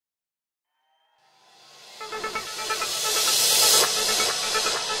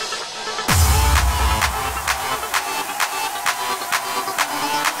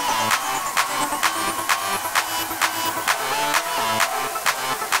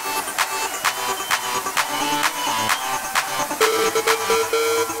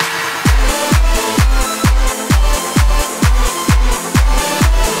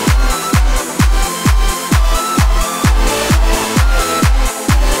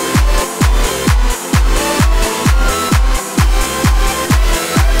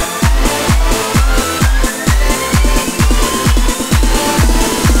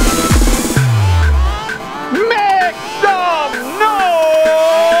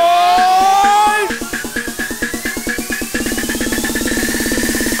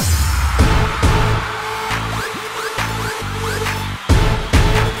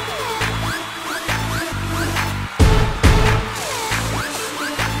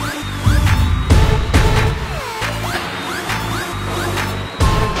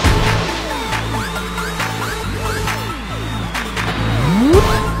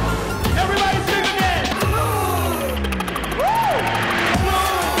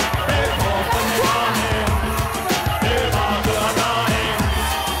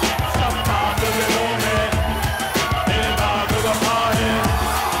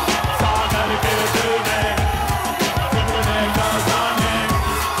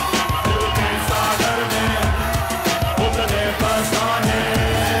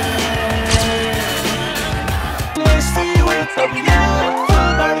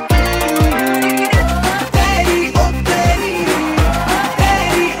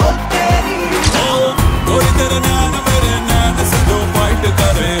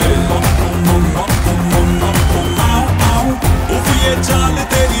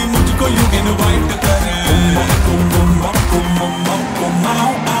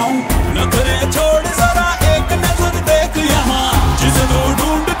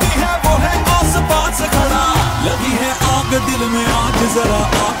जरा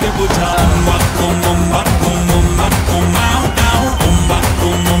आके बुझा उम्बक्कुम उम्बक्कुम उम्बक्कुम आउ आउ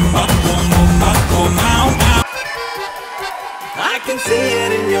उम्बक्कुम उम्बक्कुम उम्बक्कुम आउ आउ I can see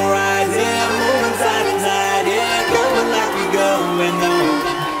it in your eyes, yeah, moving side to side, yeah, going like we going on.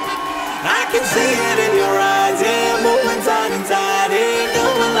 I can see it in your eyes, yeah, moving side to side, yeah,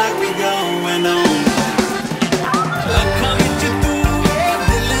 going like we going on. Akhan vich tu hai,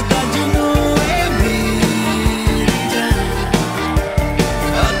 dil da junoon hai meri jaan.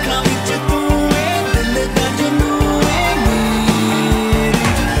 Akhan vich tu hai, dil da junoon hai meri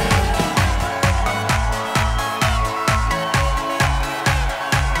jaan.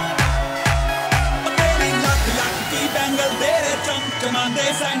 Teri lakh lakh ki bangle, tere chamchamande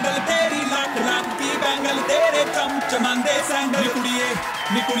sandal, teri lakh lakh ki bangle, tere chamchamande sandal.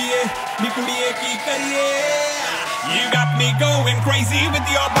 Nikudiye ki kariye. You got me going crazy with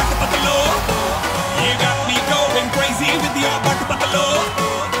your butt patlo. You got me going crazy with your butt patlo.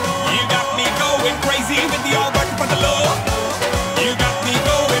 You got me going crazy with your butt patlo. You got me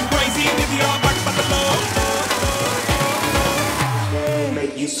going crazy with your butt patlo.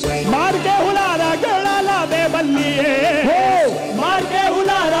 Make you sway. मार के हुलारा गेड़ा ला दे बल्लिए, मार के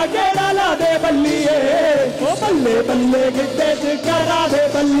हुलारा गेड़ा ला दे बल्लिए, ओ बल्ले बल्ले गिद्दे करा दे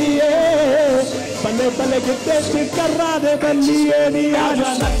बल्लिए, बल्ले बल्ले गिद्दे करा दे बल्लिए, नी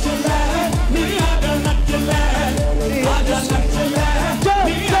आजा नच ले, नी आजा नच ले, नी आजा नच ले.